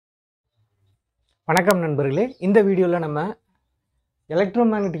வணக்கம் நண்பர்களே, இந்த வீடியோவில் நம்ம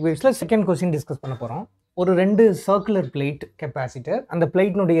எலக்ட்ரோமேக்னெட்டிக் வேவ்ஸில் செகண்ட் கொஸ்டின் டிஸ்கஸ் பண்ண போகிறோம். ஒரு 2 சர்க்குலர் பிளேட் கெப்பாசிட்டர், அந்த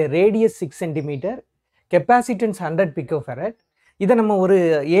பிளேட்னுடைய ரேடியஸ் 6 சென்டிமீட்டர், கெப்பாசிட்டன்ஸ் 100 பிகோஃபரட். இதை நம்ம ஒரு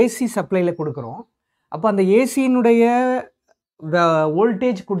ஏசி சப்ளையில் கொடுக்குறோம். அப்போ அந்த ஏசியினுடைய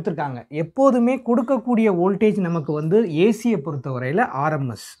வோல்டேஜ் கொடுத்துருக்காங்க. எப்போதுமே கொடுக்கக்கூடிய வோல்டேஜ் நமக்கு வந்து ஏசியை பொறுத்தவரையில்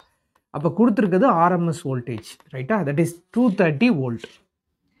ஆர்எம்எஸ். அப்போ கொடுத்துருக்குது ஆர்எம்எஸ் வோல்டேஜ், ரைட்டா? That is 230 volt.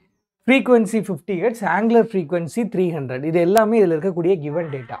 Frequency 50 hertz, angular frequency 300. இது எல்லாமே இதில் இருக்கக்கூடிய கிவன்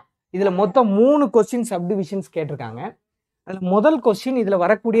டேட்டா. இதில் மொத்தம் 3 கொஸ்டின் சப்டிவிஷன்ஸ் கேட்டிருக்காங்க. அதில் முதல் கொஸ்டின் இதில்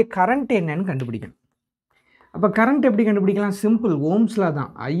வரக்கூடிய கரண்ட் என்னன்னு கண்டுபிடிக்கணும். அப்போ கரண்ட் எப்படி கண்டுபிடிக்கலாம்? சிம்பிள், ஓம்ஸ்ல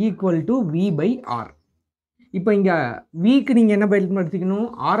தான். I = V/R. இப்போ இங்கே விக்கு நீங்கள் என்ன பயன்படுத்திக்கணும்?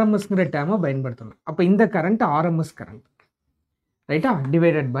 ஆர்எம்எஸ்ங்கிற டேர்மை பயன்படுத்தணும். அப்போ இந்த கரண்ட் ஆர்எம்எஸ் கரண்ட், ரைட்டா?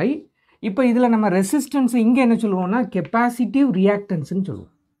 டிவைடட் பை, இப்போ இதில் நம்ம ரெசிஸ்டன்ஸ் இங்கே என்ன சொல்லுவோம்னா கெப்பாசிட்டிவ் ரியாக்டன்ஸ்ன்னு சொல்லுவோம்.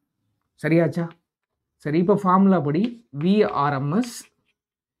 சரியாச்சா? சரி, இப்போ ஃபார்முலா படி விஆர்எம்எஸ்,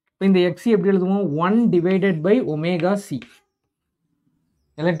 இப்போ இந்த எக்ஸி எப்படி எழுதுவோம்? 1/ωc.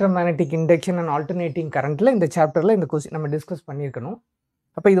 Electromagnetic induction and alternating கரண்ட்டில் இந்த சாப்டரில் இந்த கொஸ்டின் நம்ம டிஸ்கஸ் பண்ணியிருக்கணும்.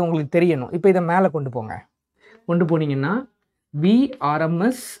 அப்போ இது உங்களுக்கு தெரியணும். இப்போ இதை மேலே கொண்டு போங்க. கொண்டு போனீங்கன்னா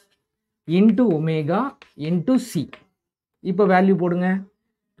VRMS into omega into C. இப்போ வேல்யூ போடுங்க.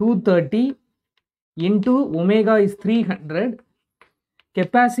 230 இன்ட்டு ஒமேகா இஸ் 300.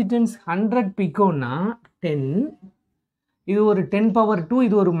 கெப்பாசிட்டன்ஸ் 100 பிகோன்னா 10. இது ஒரு 10^2,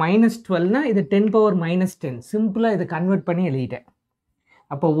 இது ஒரு -12னா இது 10^-10. சிம்பிளாக இதை கன்வெர்ட் பண்ணி எழுதிட்டேன்.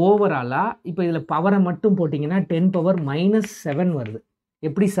 அப்போ ஓவராலாக இப்போ இதில் பவரை மட்டும் போட்டிங்கன்னா 10^-7 வருது.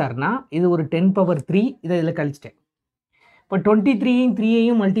 எப்படி சார்னா இது ஒரு 10^3, இதை இதில் கழிச்சிட்டேன். இப்போ 23யும்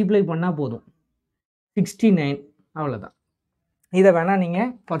 3யையும் மல்டிப்ளை பண்ணால் போதும், 69. அவ்வளோதான். இதை வேணால்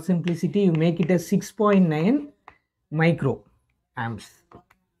நீங்கள் for simplicity you make it 6.9 micro amps.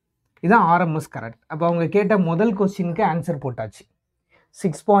 இதுதான் ஆர்எம்எஸ் கரண்ட். அப்போ அவங்க கேட்ட முதல் கொஸ்டினுக்கு ஆன்சர் போட்டாச்சு,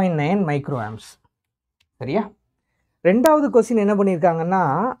 6.9 மைக்ரோ ஆம்ப்ஸ். சரியா? ரெண்டாவது கொஸ்டின் என்ன பண்ணியிருக்காங்கன்னா,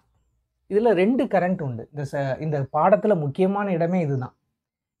 இதில் 2 கரண்ட் உண்டு. இந்த பாடத்தில் முக்கியமான இடமே இதுதான்.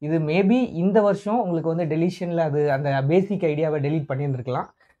 இது மேபி இந்த வருஷம் உங்களுக்கு வந்து டெலிஷனில் அது அந்த பேசிக் ஐடியாவை டெலீட் பண்ணியிருந்துருக்கலாம்.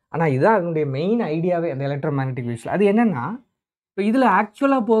 ஆனால் இதுதான் அதனுடைய மெயின் ஐடியாவே அந்த எலக்ட்ரோமேக்னெட்டிக் வேவ்ஸில். அது என்னென்னா, இப்போ இதில்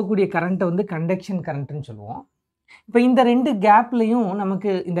ஆக்சுவலாக போகக்கூடிய கரண்ட்டை வந்து கண்டக்ஷன் கரண்ட்டுன்னு சொல்லுவோம். இப்போ இந்த 2 கேப்லையும் நமக்கு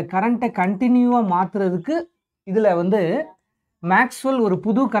இந்த கரண்ட்டை கண்டினியூவாக மாற்றுறதுக்கு இதில் வந்து மேக்ஸ்வெல் ஒரு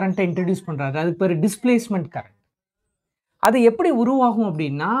புது கரண்ட்டை இன்ட்ரடியூஸ் பண்ணுறாரு. அது பேர் டிஸ்பிளேஸ்மெண்ட் கரண்ட். அது எப்படி உருவாகும்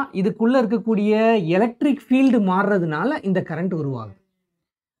அப்படின்னா, இதுக்குள்ளே இருக்கக்கூடிய எலக்ட்ரிக் ஃபீல்டு மாறுறதுனால இந்த கரண்ட் உருவாகும்.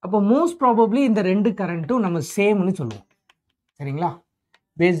 அப்போ மோஸ்ட் ப்ராபப்ளி இந்த 2 கரண்ட்டும் நம்ம சேம்னு சொல்லுவோம். சரிங்களா?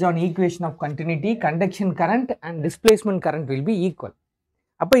 Based on equation of continuity, conduction current and displacement current will be equal.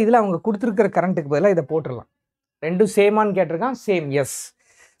 அப்போ இதில் அவங்க கொடுத்துருக்கிற கரண்ட்டுக்கு பதிலாக இதை போட்டுடலாம். 2 சேமான்னு கேட்டிருக்கான். Same, S.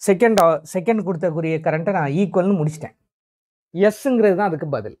 செகண்ட் கொடுத்தக்கூடிய கரண்ட்டை நான் ஈக்குவல்னு முடிச்சிட்டேன். எஸ்ங்கிறது தான் அதுக்கு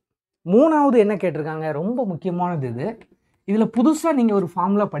பதில். மூணாவது என்ன கேட்டிருக்காங்க, ரொம்ப முக்கியமானது இது. இதில் புதுசாக நீங்கள் ஒரு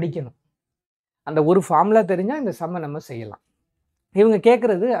ஃபார்முலா படிக்கணும். அந்த ஒரு ஃபார்முலா தெரிஞ்சால் இந்த சம்மை நம்ம செய்யலாம். இவங்க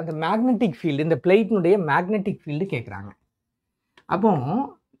கேட்குறது அந்த மேக்னெட்டிக் ஃபீல்டு, இந்த பிளேட்னுடைய மேக்னெட்டிக் ஃபீல்டு கேட்குறாங்க. அப்போ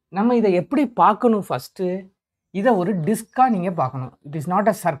நம்ம இதை எப்படி பார்க்கணும்? ஃபஸ்ட்டு இதை ஒரு டிஸ்காக நீங்கள் பார்க்கணும். It is not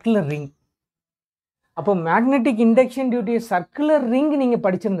a circular ring. அப்போ magnetic induction due to circular ring நீங்கள்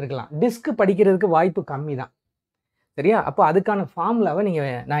படிச்சிருந்துருக்கலாம். டிஸ்க் படிக்கிறதுக்கு வாய்ப்பு கம்மி தான். சரியா? அப்போ அதுக்கான ஃபார்முலாவை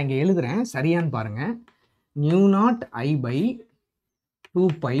நான் இங்கே எழுதுகிறேன், சரியான்னு பாருங்கள்.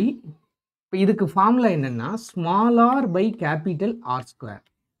 μ0I/2π. இப்போ இதுக்கு ஃபார்முலா என்னென்னா r/R².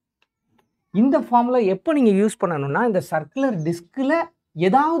 இந்த ஃபார்முலா எப்போ நீங்கள் யூஸ் பண்ணணும்னா, இந்த சர்க்குலர் டிஸ்கில்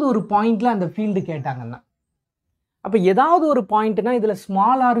ஏதாவது ஒரு பாயிண்டில் அந்த ஃபீல்டு கேட்டாங்கன்னா, அப்போ ஏதாவது ஒரு பாயிண்ட்னா இதில்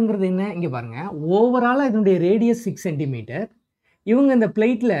ஸ்மால் ஆருங்கிறது என்ன? இங்கே பாருங்கள், ஓவராலாக இதனுடைய ரேடியஸ் 6 சென்டிமீட்டர். இவங்க இந்த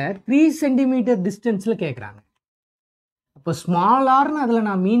பிளேட்டில் 3 சென்டிமீட்டர் டிஸ்டன்ஸில் கேட்குறாங்க. அப்போ ஸ்மால் ஆர்னு அதில்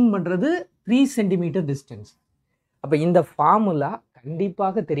நான் மீன் பண்ணுறது 3 சென்டிமீட்டர் டிஸ்டன்ஸ். அப்போ இந்த ஃபார்முலா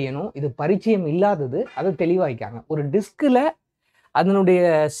கண்டிப்பாக தெரியணும். இது பரிச்சயம் இல்லாதது, அதை தெளிவாய்க்காங்க. ஒரு டிஸ்கில் அதனுடைய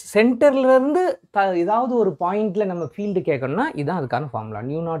சென்டர்லேருந்து ஏதாவது ஒரு பாயிண்டில் நம்ம ஃபீல்டு கேட்கணும்னா இதுதான் அதுக்கான ஃபார்முலா.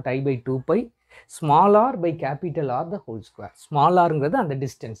 μ0I/2π r/R². ஸ்மால் ஆருங்கிறது அந்த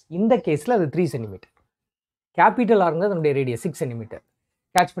டிஸ்டன்ஸ். இந்த கேஸில் அது 3 சென்டிமீட்டர். கேபிட்டல் ஆருங்கிறது அதனுடைய ரேடியஸ் 6 சென்டிமீட்டர்.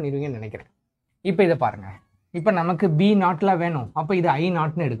 கேட்ச் பண்ணிடுவீங்கன்னு நினைக்கிறேன். இப்போ இதை பாருங்கள். இப்போ நமக்கு B0 வேணும். அப்போ இது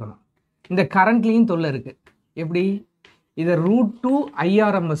I0ன்னு எடுக்கணும். இந்த கரண்ட்லேயும் தொல்லை இருக்குது. எப்படி? இதை √2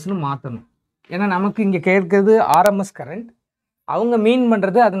 IRMSன்னு மாற்றணும். ஏன்னா நமக்கு இங்கே கேட்குறது ஆர்எம்எஸ் கரண்ட், அவங்க மீன்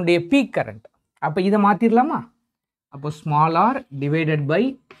பண்ணுறது அதனுடைய பீக் கரண்ட். அப்போ இதை மாற்றிடலாமா? அப்போ small r divided by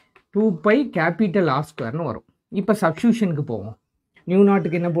 2π capital R²ன்னு வரும். இப்போ சப்ஸ்டியூஷனுக்கு போவோம்.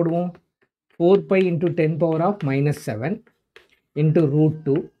 μ0க்கு என்ன போடுவோம்? 4π × 10⁻⁻⁷ into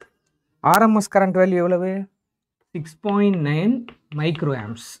 √2 RMS current value எவ்வளவு 6.9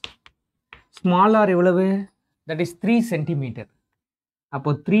 microamps. Small r எவ்வளவு that is 3 centimeter.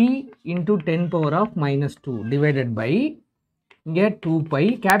 அப்போ 3 into 10 power of minus 2 divided by இங்கே 2 pi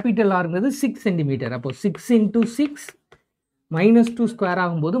capital Rங்கிறது 6 centimeter. அப்போ 6 into 6 minus 2 square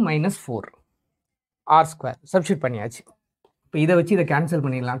ஆகும்போது minus 4 r square substitute பண்ணியாச்சு. இப்போ இதை வச்சு இதை கேன்சல்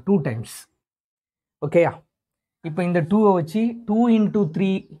பண்ணிடலாம் 2 times. ஓகேயா? இப்போ இந்த 2 வச்சு 2 into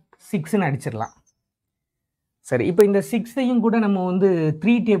 3 6ன்னு அடிச்சிடலாம். சரி, இப்போ இந்த 6ஐயும் கூட நம்ம வந்து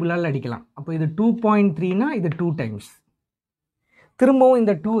 3 டேபிளால் அடிக்கலாம். அப்போ இது 2.3னா இது 2 times. திரும்பவும்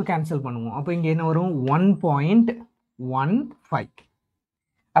இந்த 2 கேன்சல் பண்ணுவோம். அப்போ இங்கே என்ன வரும் 1.15.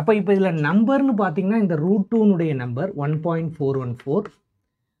 அப்போ இப்போ இதில் நம்பர்னு பார்த்தீங்கன்னா இந்த √2னுடைய நம்பர் 1.414.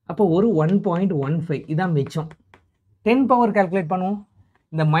 அப்போ ஒரு 1.15 இதான் மிச்சம். 10 பவர் கால்குலேட் பண்ணுவோம்.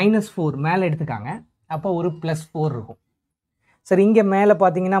 இந்த -4 மேலே எடுத்துக்காங்க. அப்போ ஒரு +4 இருக்கும். சரி, இங்கே மேலே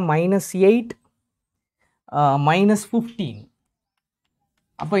பார்த்தீங்கன்னா -8 -15.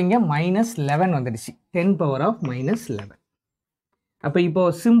 அப்போ இங்கே -11 வந்துடுச்சு. 10 பவர் ஆஃப் -11. அப்போ இப்போ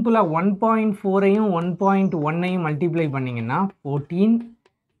சிம்பிளாக 1.4ஐயும் 1.1ஐயும் மல்டிப்ளை பண்ணிங்கன்னா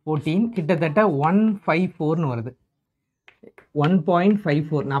 14 கிட்டத்தட்ட 154ன்னு வருது.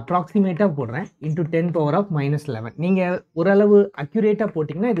 1.54 நான் அப்ராக்சிமேட்டாக போடுறேன் இன்ட்டு 10 பவர் ஆஃப் -11. நீங்கள் ஓரளவு அக்யூரேட்டாக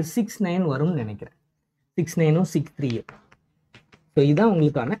போட்டிங்கன்னா இது 69 வரும்னு நினைக்கிறேன். 69 63. ஸோ இதுதான்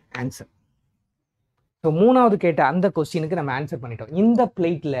உங்களுக்கான ஆன்சர். ஸோ மூணாவது கேட்ட அந்த கொஸ்டினுக்கு நம்ம ஆன்சர் பண்ணிட்டோம். இந்த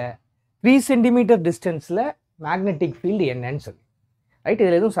பிளேட்டில் 3 சென்டிமீட்டர் டிஸ்டன்ஸில் மேக்னெட்டிக் ஃபீல்டு என்னன்னு சொல்லி. ரைட்,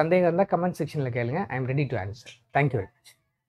 இதில் எதுவும் சந்தேகம் இருந்தால் கமெண்ட் செக்ஷனில் கேளுங்க. I am ready to answer. Thank you very much.